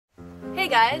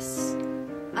guys,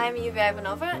 I'm Yuve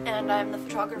Ivanova and I'm the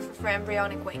photographer for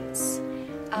Embryonic Wings.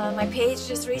 My page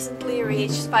just recently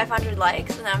reached 500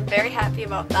 likes and I'm very happy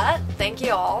about that. Thank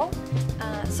you all.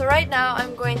 So right now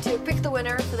I'm going to pick the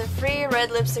winner for the free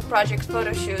Red Lipstick Project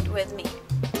photo shoot with me.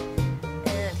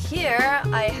 And here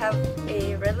I have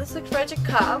a Red Lipstick Project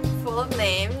cup full of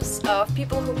names of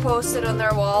people who posted on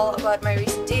their wall about my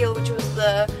recent deal, which was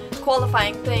the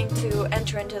qualifying thing to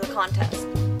enter into the contest.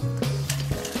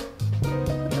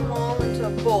 Put them all into a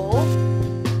bowl.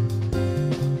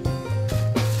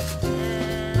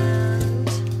 And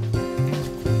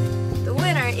the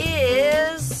winner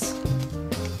is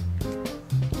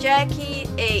Jackie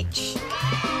H. See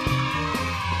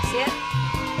it?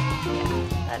 Yeah,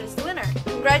 that is the winner.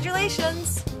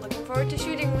 Congratulations! Looking forward to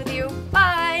shooting with you.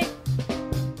 Bye!